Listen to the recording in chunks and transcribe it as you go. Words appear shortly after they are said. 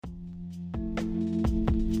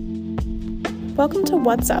Welcome to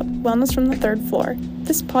What's Up, Wellness from the Third Floor.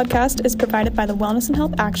 This podcast is provided by the Wellness and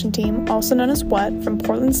Health Action Team, also known as WHAT, from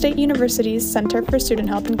Portland State University's Center for Student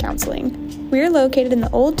Health and Counseling. We are located in the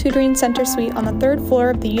old tutoring center suite on the third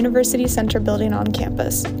floor of the University Center building on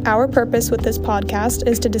campus. Our purpose with this podcast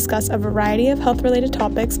is to discuss a variety of health-related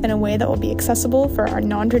topics in a way that will be accessible for our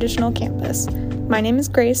non-traditional campus. My name is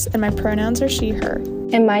Grace, and my pronouns are she, her.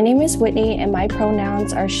 And my name is Whitney, and my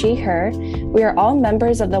pronouns are she, her. We are all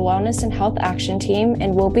members of the Wellness and Health Action Team,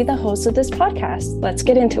 and we'll be the hosts of this podcast. Let's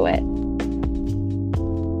get into it.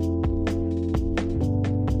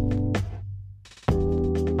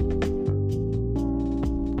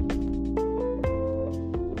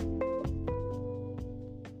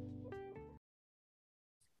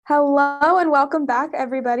 Hello and welcome back,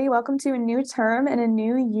 everybody. Welcome to a new term and a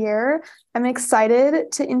new year. I'm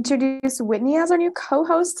excited to introduce Whitney as our new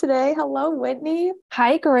co-host today. Hello, Whitney.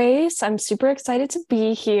 Hi, Grace. I'm super excited to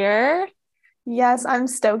be here. Yes, I'm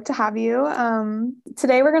stoked to have you.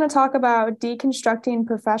 Today we're going to talk about deconstructing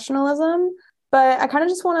professionalism, but I kind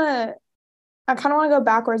of want to go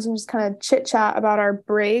backwards and just kind of chit chat about our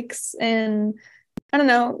breaks. And I don't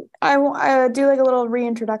know, I do like a little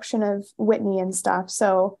reintroduction of Whitney and stuff.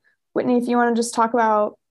 So Whitney, if you want to just talk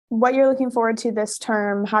about what you're looking forward to this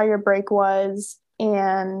term, how your break was,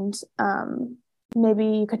 and maybe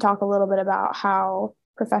you could talk a little bit about how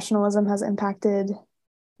professionalism has impacted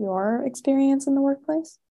your experience in the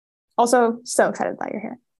workplace. Also, so excited that you're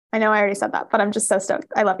here. I know I already said that, but I'm just so stoked.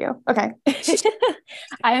 I love you. Okay.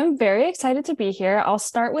 I am very excited to be here. I'll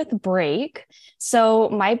start with break. So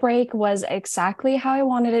my break was exactly how I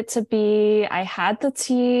wanted it to be. I had the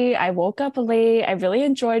tea. I woke up late. I really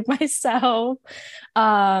enjoyed myself.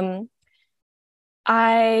 I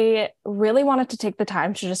really wanted to take the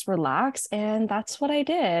time to just relax, and that's what I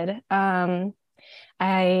did. That's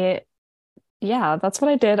what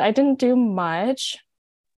I did. I didn't do much.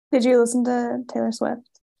 Did you listen to Taylor Swift?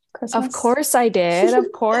 Christmas? Of course I did.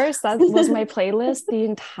 Of course. That was my playlist the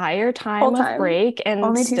entire time of break, and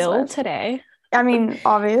only still today. I mean,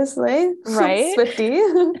 obviously. Right?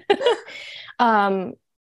 Swiftie.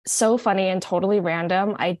 So funny and totally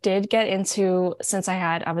random. I did get into, since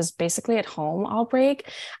I was basically at home all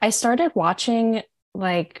break, I started watching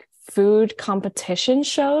like food competition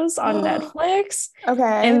shows on Netflix.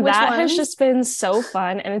 Okay. And that has just been so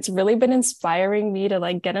fun. And it's really been inspiring me to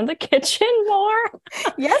like get in the kitchen more.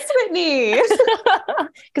 Yes, Whitney.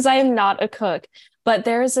 Because I am not a cook. But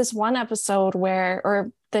there's this one episode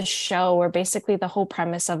or the show where basically the whole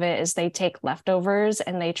premise of it is they take leftovers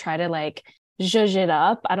and they try to like zhuzh it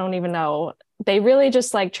up. I don't even know. They really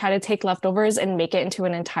just like try to take leftovers and make it into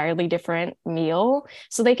an entirely different meal.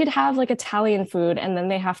 So they could have like Italian food and then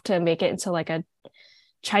they have to make it into like a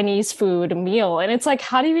Chinese food meal. And it's like,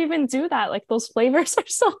 how do you even do that? Like those flavors are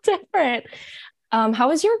so different. How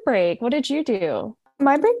was your break? What did you do?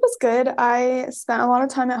 My break was good. I spent a lot of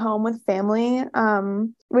time at home with family,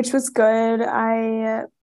 which was good. I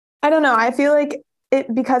don't know. I feel like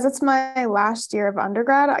because it's my last year of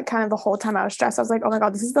undergrad, kind of the whole time I was stressed. I was like, oh my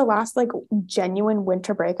God, this is the last like genuine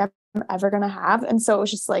winter break I'm ever going to have. And so it was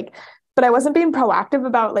just like, but I wasn't being proactive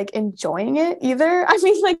about like enjoying it either. I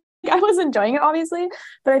mean, like I was enjoying it obviously,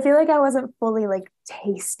 but I feel like I wasn't fully like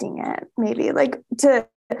tasting it, maybe like to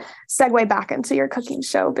segue back into your cooking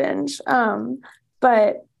show binge.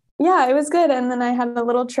 But yeah, it was good. And then I had a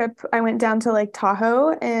little trip. I went down to Lake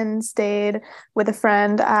Tahoe and stayed with a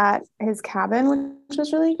friend at his cabin, which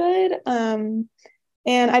was really good. And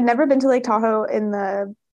I'd never been to Lake Tahoe in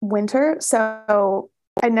the winter, so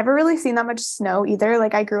I'd never really seen that much snow either.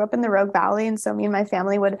 Like I grew up in the Rogue Valley, and so me and my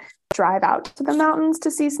family would drive out to the mountains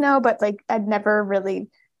to see snow, but like I'd never really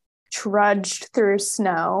trudged through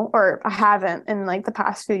snow, or I haven't in like the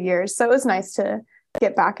past few years. So it was nice to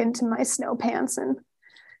get back into my snow pants and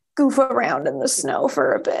goof around in the snow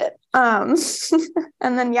for a bit. And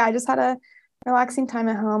then, I just had a relaxing time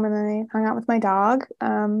at home, and then I hung out with my dog.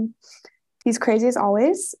 He's crazy as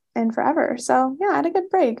always and forever. So I had a good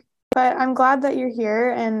break, but I'm glad that you're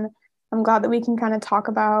here, and I'm glad that we can kind of talk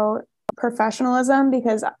about professionalism,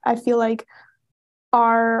 because I feel like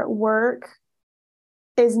our work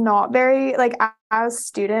is not very, like, as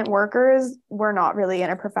student workers, we're not really in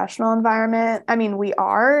a professional environment. I mean, we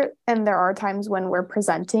are, and there are times when we're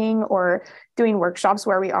presenting or doing workshops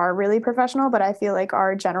where we are really professional, but I feel like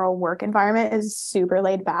our general work environment is super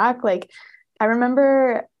laid back. Like, I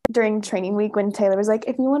remember during training week when Taylor was like,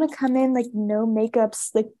 if you want to come in, like, no makeup,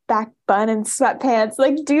 slick back bun and sweatpants,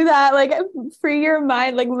 like, do that, like, free your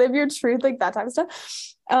mind, like, live your truth, like, that type of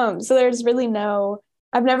stuff. So there's really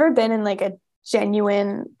I've never been in, like, a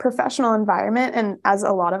genuine professional environment, and as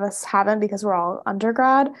a lot of us haven't, because we're all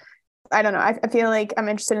undergrad, I don't know. I feel like I'm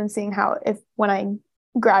interested in seeing how, if when I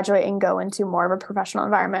graduate and go into more of a professional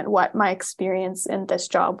environment, what my experience in this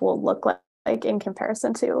job will look like in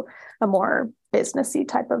comparison to a more businessy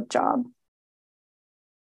type of job.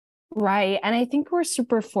 Right. And I think we're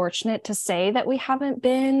super fortunate to say that we haven't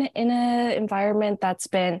been in an environment that's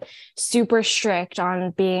been super strict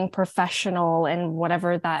on being professional and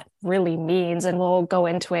whatever that really means. And we'll go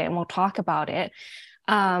into it and we'll talk about it.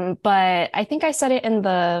 But I think I said it in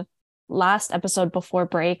the last episode before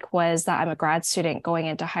break, was that I'm a grad student going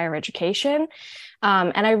into higher education.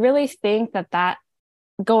 And I really think that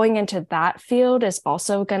going into that field is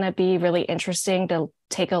also going to be really interesting to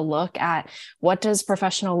take a look at what does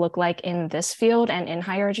professional look like in this field and in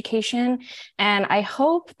higher education. And I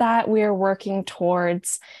hope that we're working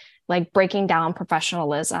towards like breaking down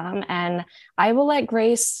professionalism. And I will let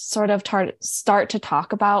Grace sort of start to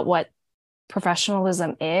talk about what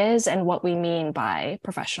professionalism is and what we mean by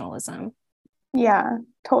professionalism. Yeah,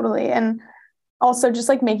 totally. And also just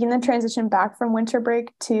like making the transition back from winter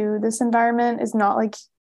break to this environment is not like,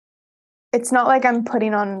 it's not like I'm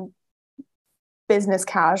putting on business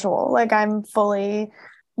casual. Like I'm fully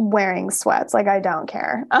wearing sweats. Like I don't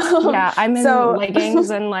care. Yeah, I'm in leggings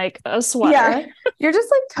and like a sweater. Yeah, you're just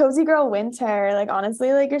like cozy girl winter. Like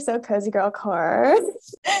honestly, like you're so cozy girl core.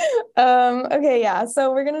 Okay, yeah.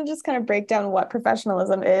 So we're gonna just kind of break down what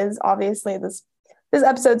professionalism is. Obviously, this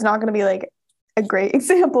episode's not gonna be like a great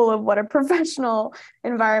example of what a professional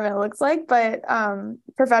environment looks like, but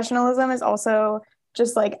professionalism is also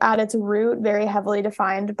just like at its root very heavily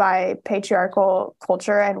defined by patriarchal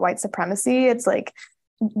culture and white supremacy. It's like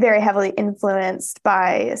very heavily influenced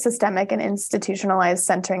by systemic and institutionalized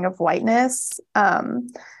centering of whiteness.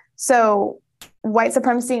 So white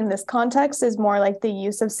supremacy in this context is more like the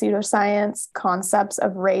use of pseudoscience concepts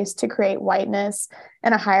of race to create whiteness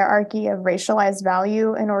and a hierarchy of racialized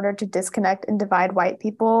value in order to disconnect and divide white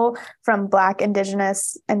people from Black,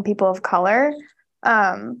 Indigenous, and people of color.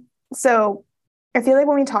 So I feel like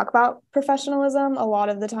when we talk about professionalism, a lot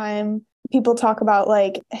of the time people talk about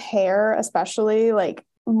like hair, especially like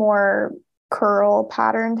more curl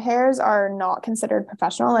patterned hairs are not considered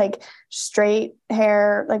professional. Like straight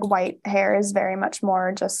hair, like white hair is very much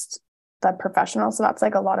more just the professional. So that's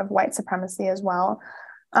like a lot of white supremacy as well.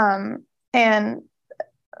 And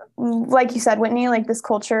like you said, Whitney, like this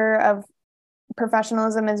culture of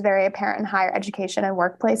professionalism is very apparent in higher education and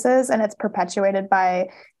workplaces, and it's perpetuated by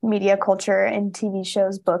media culture in TV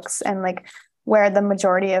shows, books, and like where the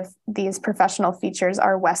majority of these professional features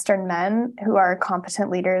are Western men who are competent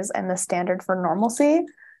leaders and the standard for normalcy.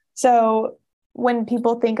 So when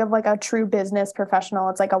people think of like a true business professional,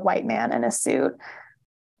 it's like a white man in a suit.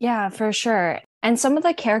 Yeah, for sure. And some of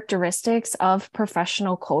the characteristics of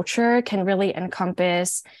professional culture can really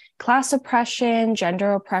encompass class oppression,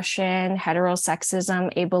 gender oppression,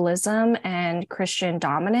 heterosexism, ableism, and Christian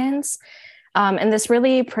dominance. And this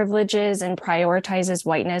really privileges and prioritizes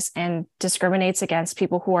whiteness and discriminates against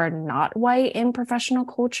people who are not white in professional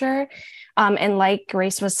culture. And like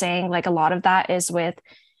Grace was saying, like a lot of that is with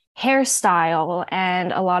hairstyle,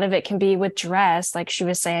 and a lot of it can be with dress, like she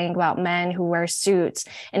was saying about men who wear suits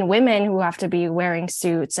and women who have to be wearing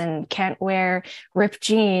suits and can't wear ripped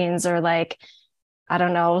jeans or like, I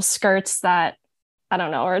don't know, skirts that, I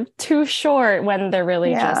don't know, are too short when they're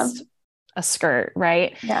really just a skirt,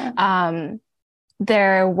 right? Yeah.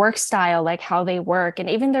 Their work style, like how they work, and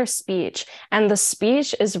even their speech. And the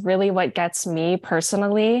speech is really what gets me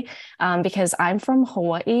personally, because I'm from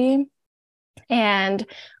Hawaii. And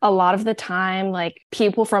a lot of the time, like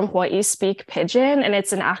people from Hawaii speak Pidgin, and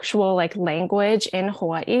it's an actual like language in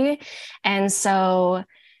Hawaii. And so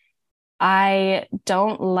I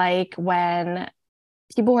don't like when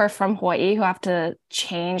people who are from Hawaii who have to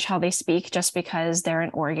change how they speak just because they're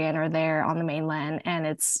in Oregon or they're on the mainland and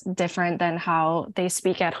it's different than how they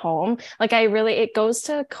speak at home. Like it goes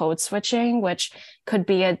to code switching, which could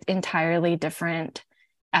be an entirely different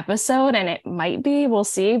episode, and it might be, we'll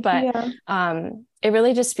see, but it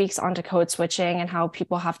really just speaks onto code switching and how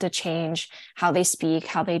people have to change how they speak,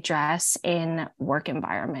 how they dress in work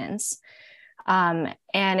environments. And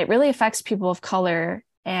it really affects people of color,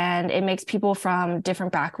 and it makes people from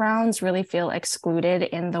different backgrounds really feel excluded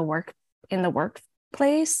in the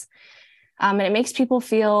workplace. And it makes people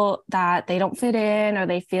feel that they don't fit in or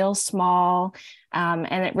they feel small.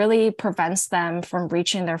 And it really prevents them from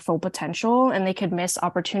reaching their full potential, and they could miss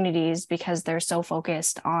opportunities because they're so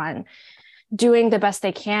focused on doing the best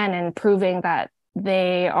they can and proving that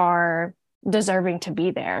they are deserving to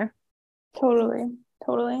be there. Totally.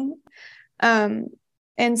 And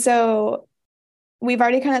so we've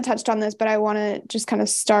already kind of touched on this, but I want to just kind of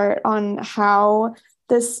start on how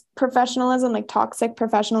this professionalism, like toxic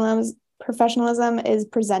professionalism is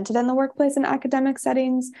presented in the workplace and academic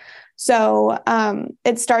settings. So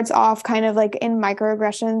it starts off kind of like in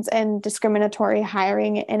microaggressions and discriminatory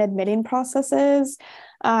hiring and admitting processes,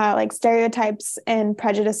 like stereotypes and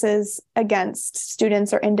prejudices against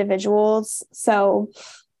students or individuals. So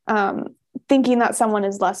thinking that someone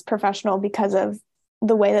is less professional because of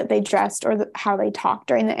the way that they dressed or how they talked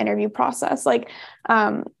during the interview process. Like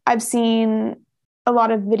I've seen a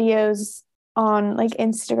lot of videos on like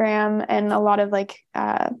Instagram and a lot of like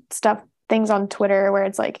things on Twitter where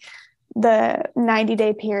it's like the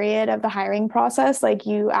 90-day period of the hiring process, like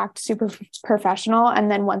you act super professional,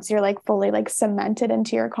 and then once you're like fully like cemented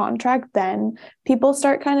into your contract, then people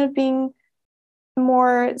start kind of being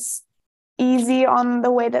more easy on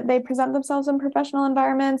the way that they present themselves in professional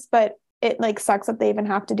environments. But it like sucks that they even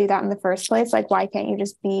have to do that in the first place. Like, why can't you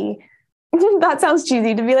just be that sounds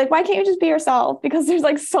cheesy to be like, why can't you just be yourself? Because there's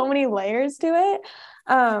like so many layers to it.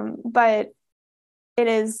 But it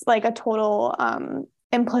is like a total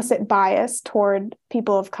implicit bias toward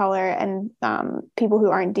people of color and people who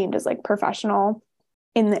aren't deemed as like professional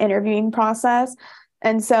in the interviewing process.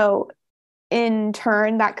 And so in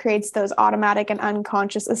turn, that creates those automatic and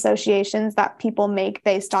unconscious associations that people make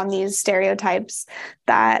based on these stereotypes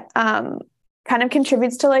that kind of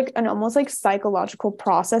contributes to like an almost like psychological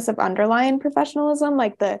process of underlying professionalism.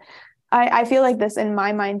 Like I feel like this in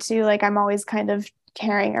my mind too, like I'm always kind of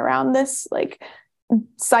carrying around this like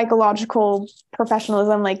psychological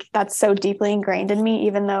professionalism, like that's so deeply ingrained in me,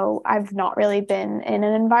 even though I've not really been in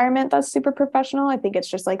an environment that's super professional. I think it's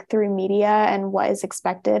just like through media and what is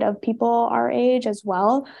expected of people our age as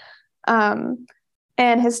well. And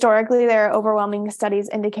historically, there are overwhelming studies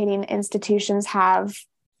indicating institutions have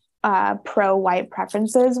pro-white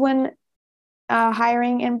preferences when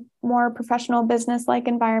hiring in more professional business-like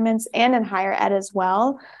environments and in higher ed as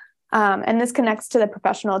well. And this connects to the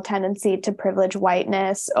professional tendency to privilege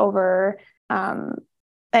whiteness over and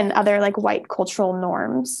other like white cultural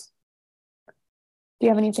norms. Do you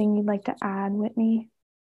have anything you'd like to add, Whitney?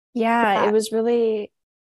 Yeah, it was really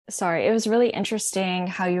interesting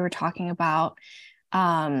how you were talking about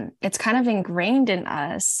it's kind of ingrained in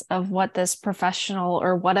us of what this professional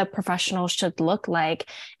or what a professional should look like.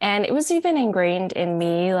 And it was even ingrained in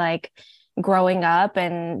me, like growing up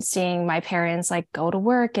and seeing my parents like go to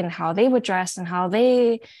work and how they would dress and how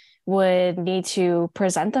they would need to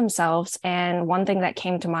present themselves. And one thing that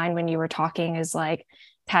came to mind when you were talking is like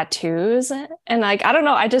tattoos. And like, I don't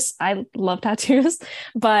know, I love tattoos,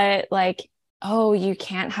 but like, oh, you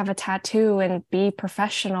can't have a tattoo and be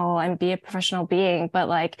professional and be a professional being. But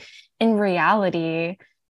like in reality,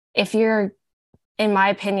 if you're, in my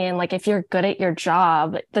opinion, like if you're good at your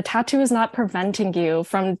job, the tattoo is not preventing you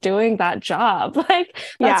from doing that job. Like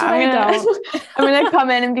that's what I don't. I'm gonna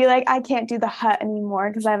come in and be like, I can't do the hut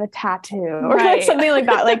anymore because I have a tattoo or Right. like something like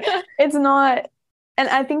that. Like it's not. And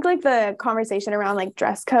I think like the conversation around like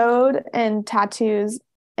dress code and tattoos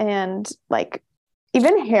and like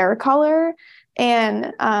even hair color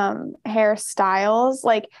and hairstyles,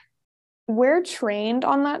 like we're trained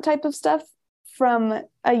on that type of stuff from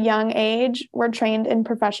a young age. We're trained in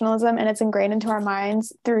professionalism and it's ingrained into our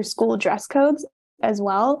minds through school dress codes as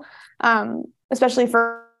well. Especially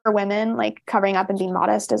for women, like covering up and being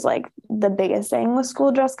modest is like the biggest thing with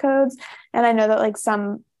school dress codes. And I know that like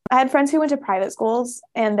I had friends who went to private schools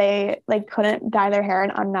and they like couldn't dye their hair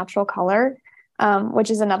an unnatural color, which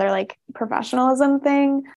is another like professionalism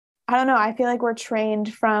thing. I don't know. I feel like we're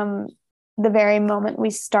trained from the very moment we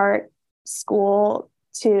start school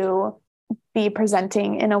to be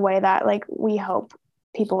presenting in a way that like we hope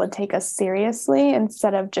people would take us seriously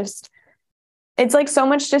instead of just, it's like so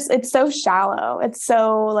much just, it's so shallow. It's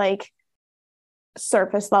so like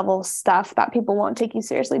surface level stuff that people won't take you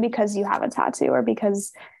seriously because you have a tattoo or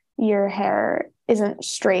because your hair isn't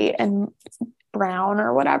straight and brown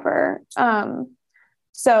or whatever.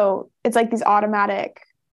 So it's like these automatic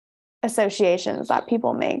associations that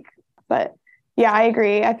people make. But yeah, I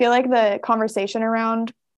agree. I feel like the conversation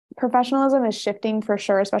around professionalism is shifting for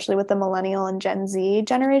sure, especially with the millennial and Gen Z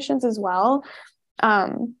generations as well.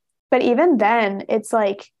 But even then, it's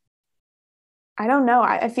like, I don't know.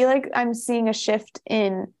 I feel like I'm seeing a shift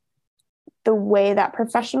in the way that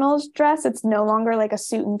professionals dress. It's no longer like a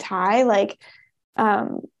suit and tie. Like,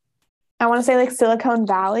 I want to say like Silicon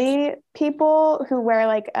Valley people who wear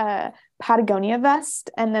like a Patagonia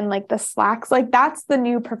vest and then like the slacks, like that's the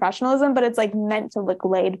new professionalism, but it's like meant to look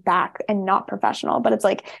laid back and not professional. But it's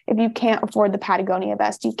like, if you can't afford the Patagonia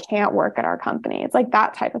vest, you can't work at our company. It's like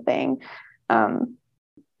that type of thing.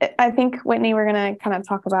 I think, Whitney, we're going to kind of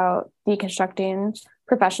talk about deconstructing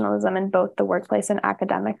professionalism in both the workplace and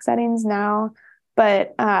academic settings now.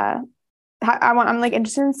 But I'm like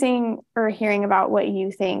interested in seeing or hearing about what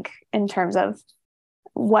you think in terms of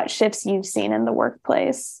what shifts you've seen in the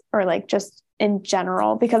workplace or like just in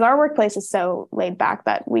general, because our workplace is so laid back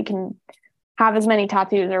that we can have as many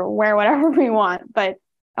tattoos or wear whatever we want. But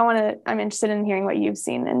I'm interested in hearing what you've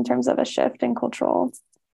seen in terms of a shift in cultural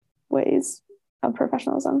ways of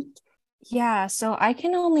professionalism. Yeah, so I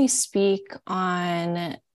can only speak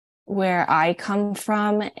on where I come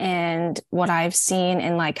from and what I've seen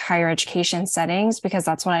in like higher education settings, because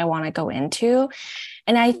that's what I want to go into.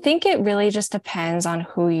 And I think it really just depends on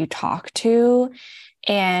who you talk to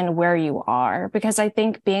and where you are, because I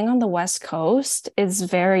think being on the West Coast is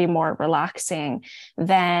very more relaxing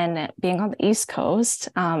than being on the East Coast,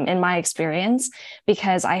 in my experience,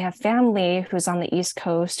 because I have family who's on the East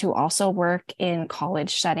Coast who also work in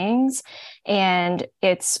college settings, and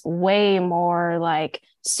it's way more like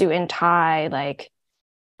suit and tie, like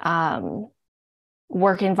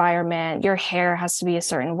work environment. Your hair has to be a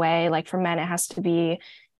certain way. Like for men, it has to be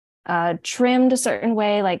trimmed a certain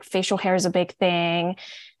way, like facial hair is a big thing.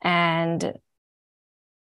 And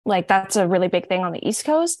like, that's a really big thing on the East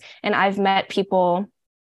Coast. And I've met people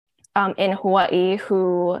in Hawaii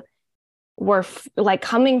who were like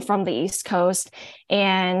coming from the East Coast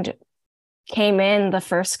and came in the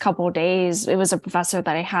first couple of days. It was a professor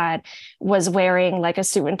that I had was wearing like a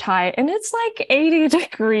suit and tie, and it's like 80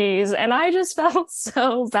 degrees, and I just felt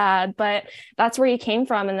so bad, but that's where he came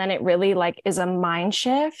from. And then it really like is a mind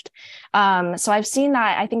shift. So I've seen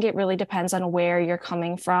that. I think it really depends on where you're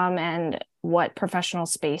coming from and what professional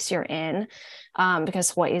space you're in,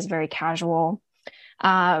 because Hawaii is very casual.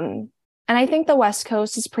 And I think the West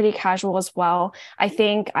Coast is pretty casual as well. I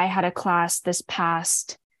think I had a class this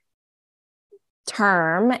past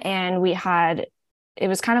term, and it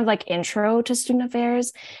was kind of like intro to student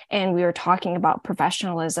affairs, and we were talking about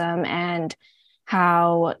professionalism and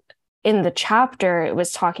how in the chapter it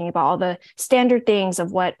was talking about all the standard things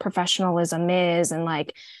of what professionalism is, and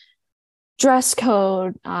like dress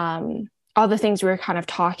code, all the things we were kind of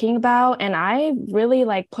talking about. And I really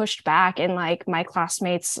like pushed back, and like my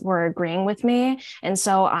classmates were agreeing with me. And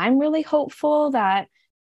so I'm really hopeful that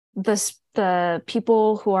the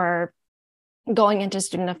people who are going into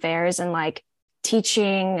student affairs and like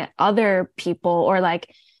teaching other people, or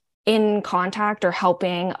like in contact or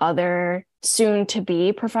helping other soon to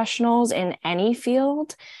be professionals in any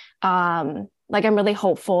field, like I'm really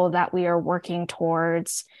hopeful that we are working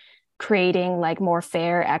towards creating like more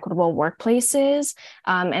fair, equitable workplaces,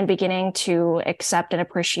 and beginning to accept and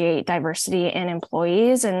appreciate diversity in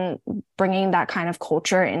employees and bringing that kind of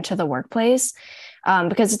culture into the workplace.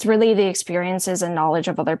 Because it's really the experiences and knowledge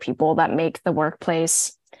of other people that make the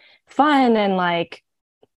workplace fun and like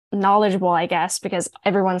knowledgeable, I guess, because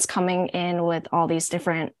everyone's coming in with all these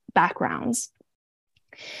different backgrounds.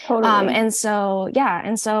 Totally. And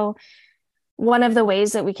so one of the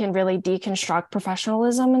ways that we can really deconstruct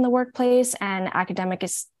professionalism in the workplace and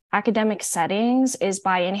academic settings is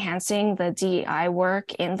by enhancing the DEI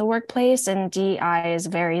work in the workplace. And DEI is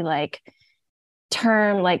very like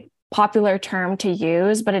popular term to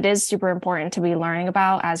use, but it is super important to be learning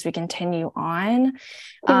about as we continue on.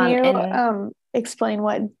 Can you explain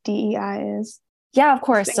what DEI is? Yeah, of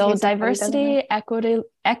course. So diversity,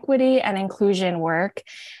 equity, and inclusion work,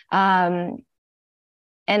 and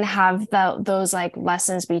have those like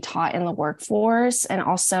lessons be taught in the workforce and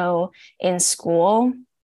also in school,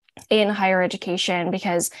 in higher education,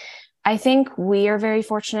 because I think we are very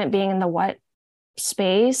fortunate being in the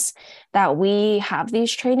space that we have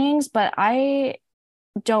these trainings, but I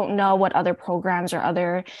don't know what other programs or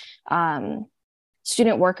other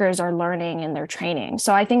student workers are learning in their training.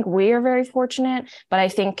 So I think we are very fortunate, but I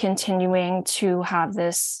think continuing to have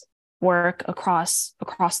this work across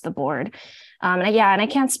the board. And I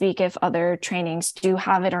can't speak if other trainings do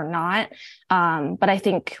have it or not, but I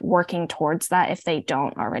think working towards that if they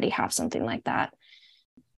don't already have something like that.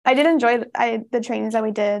 I did enjoy the trainings that we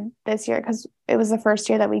did this year, because it was the first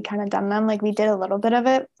year that we kind of done them. Like we did a little bit of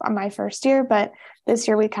it on my first year, but this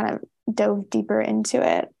year we kind of dove deeper into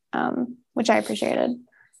it, which I appreciated.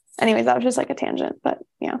 Anyways, that was just like a tangent, but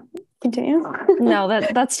yeah, continue. No,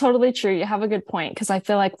 that's totally true. You have a good point, because I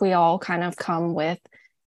feel like we all kind of come with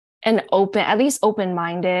an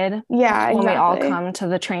open-minded. Yeah, exactly. When we all come to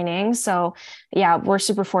the training. So yeah, we're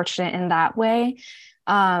super fortunate in that way.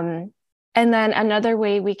 And then another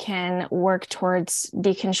way we can work towards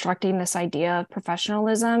deconstructing this idea of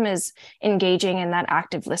professionalism is engaging in that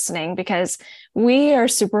active listening, because we are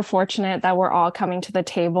super fortunate that we're all coming to the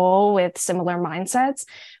table with similar mindsets,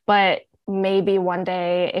 but maybe one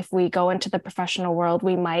day if we go into the professional world,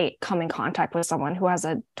 we might come in contact with someone who has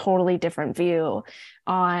a totally different view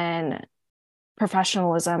on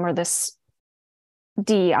professionalism or this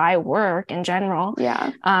DEI work in general.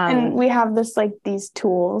 Yeah. And we have this like these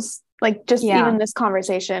tools, like just even this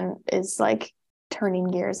conversation is like turning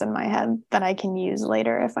gears in my head that I can use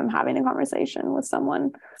later if I'm having a conversation with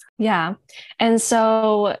someone. Yeah. And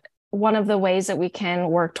so one of the ways that we can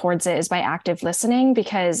work towards it is by active listening,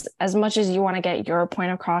 because as much as you want to get your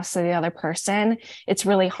point across to the other person, it's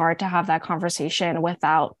really hard to have that conversation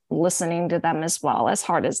without listening to them as well, as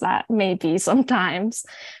hard as that may be sometimes,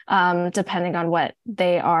 depending on what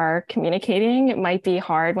they are communicating. It might be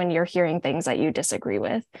hard when you're hearing things that you disagree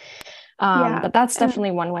with. But that's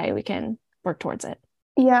definitely one way we can work towards it.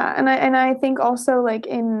 Yeah. And I think also like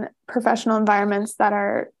in professional environments that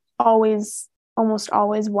are almost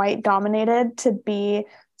always white dominated, to be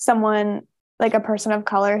someone like a person of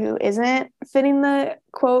color who isn't fitting the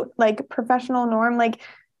quote like professional norm, like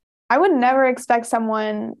I would never expect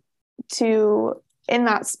someone to in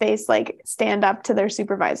that space like stand up to their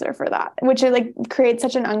supervisor for that, which it like creates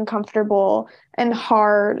such an uncomfortable and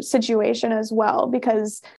hard situation as well,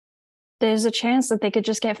 because there's a chance that they could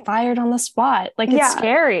just get fired on the spot. Like, it's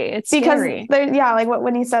scary. It's scary. Like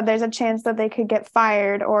when he said there's a chance that they could get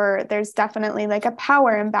fired, or there's definitely like a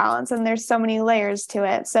power imbalance, and there's so many layers to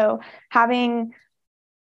it. So having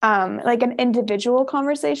like an individual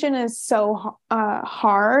conversation is so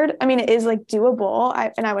hard. I mean, it is like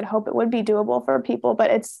doable, and I would hope it would be doable for people,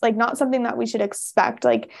 but it's like not something that we should expect.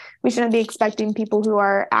 Like, we shouldn't be expecting people who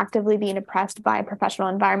are actively being oppressed by a professional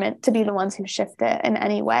environment to be the ones who shift it in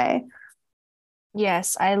any way.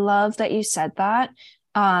 Yes, I love that you said that.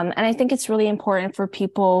 And I think it's really important for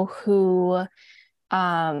people who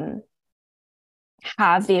have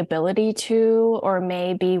the ability to, or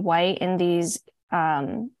may be white in these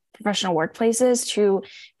professional workplaces, to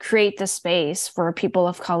create the space for people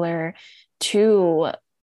of color to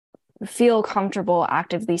feel comfortable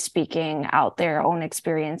actively speaking out their own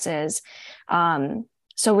experiences.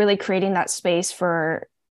 So really creating that space for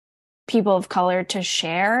people of color to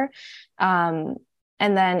share, and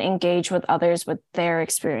then engage with others with their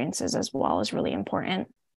experiences as well, is really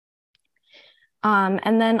important.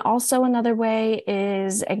 And then also another way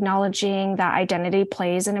is acknowledging that identity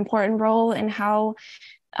plays an important role in how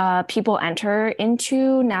people enter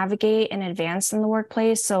into, navigate, and advance in the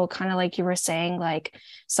workplace. So kind of like you were saying, like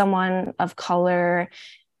someone of color,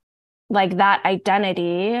 like that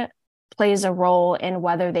identity plays a role in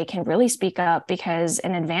whether they can really speak up because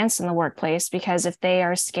and advance in the workplace. Because if they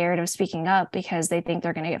are scared of speaking up because they think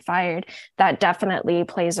they're going to get fired, that definitely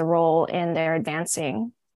plays a role in their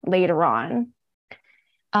advancing later on,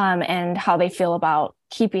 and how they feel about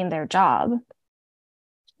keeping their job.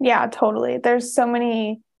 Yeah, totally. There's so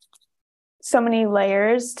many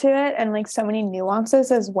layers to it, and like so many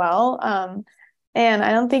nuances as well. And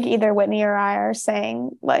I don't think either Whitney or I are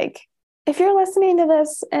saying like, if you're listening to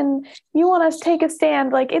this and you want us to take a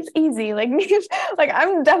stand, like it's easy. Like me, like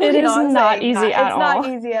I'm definitely not easy at all. It's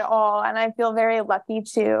not easy at all. And I feel very lucky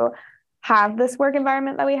to have this work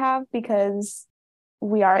environment that we have, because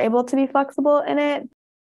we are able to be flexible in it.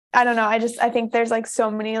 I don't know. I think there's like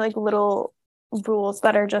so many like little rules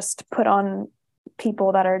that are just put on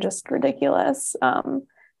people that are just ridiculous. And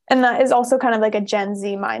that is also kind of like a Gen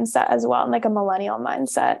Z mindset as well, and like a millennial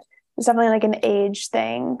mindset. It's definitely like an age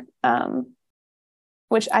thing,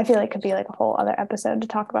 which I feel like could be like a whole other episode to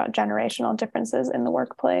talk about generational differences in the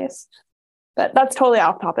workplace. But that's totally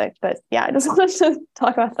off topic. But yeah, I just wanted to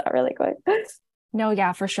talk about that really quick. No,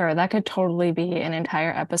 yeah, for sure. That could totally be an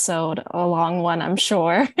entire episode, a long one, I'm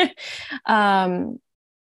sure.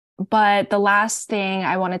 But the last thing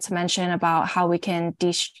I wanted to mention about how we can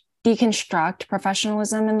deconstruct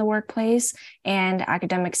professionalism in the workplace and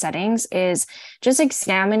academic settings is just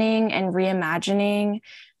examining and reimagining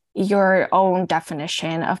your own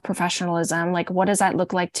definition of professionalism. Like, what does that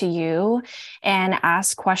look like to you? And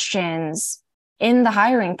ask questions in the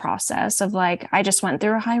hiring process of like, I just went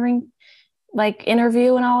through a hiring like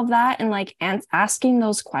interview and all of that, and like asking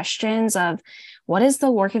those questions of what is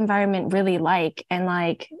the work environment really like. And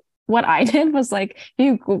like what I did was like,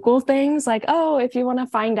 you Google things like, oh, if you want to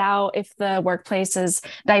find out if the workplace is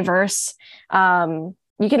diverse,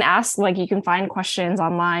 you can ask, like, you can find questions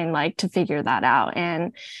online, like, to figure that out.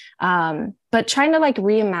 And, but trying to like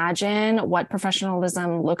reimagine what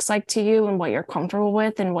professionalism looks like to you and what you're comfortable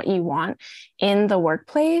with and what you want in the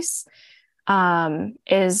workplace, can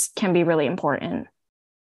be really important.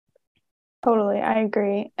 Totally. I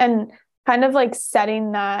agree. And kind of like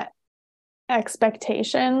setting that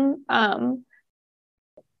expectation,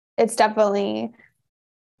 it's definitely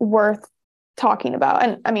worth talking about.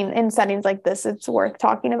 And I mean, in settings like this, it's worth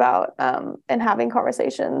talking about and having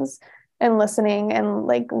conversations and listening and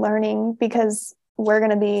like learning, because we're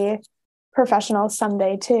going to be professionals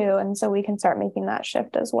someday too. And so we can start making that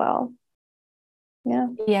shift as well.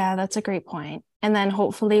 Yeah, that's a great point. And then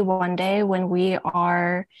hopefully one day when we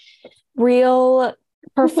are real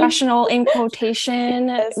professional in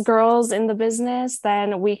quotation girls in the business,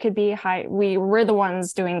 then we could be we're the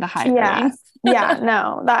ones doing the hiring.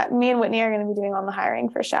 No, that me and Whitney are going to be doing all the hiring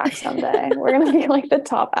for Shaq someday. We're going to be like the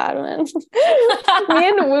top admin.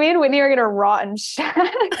 me and Whitney are going to rot in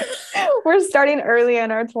Shaq. We're starting early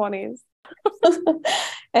in our 20s.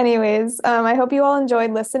 Anyways, I hope you all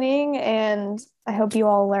enjoyed listening, and I hope you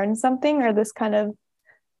all learned something, or this kind of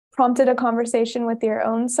prompted a conversation with your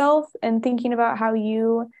own self and thinking about how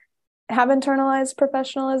you have internalized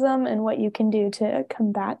professionalism and what you can do to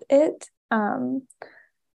combat it. And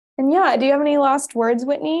yeah, do you have any last words,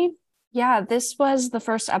 Whitney? Yeah, this was the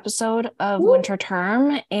first episode of Winter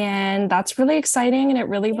Term, and that's really exciting, and it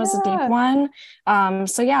really was a deep one.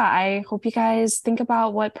 So yeah, I hope you guys think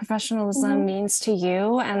about what professionalism means to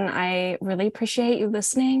you, and I really appreciate you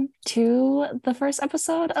listening to the first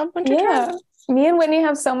episode of Winter Term. Me and Whitney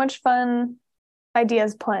have so much fun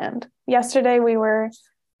ideas planned. Yesterday we were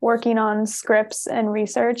working on scripts and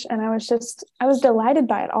research, and I was delighted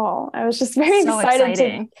by it all. I was just very excited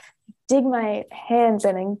to dig my hands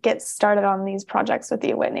in and get started on these projects with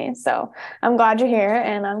you, Whitney. So I'm glad you're here,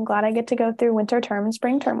 and I'm glad I get to go through winter term and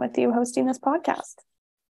spring term with you hosting this podcast.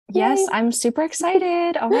 Yes, I'm super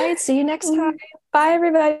excited. All right, see you next time. Bye,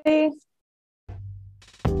 everybody.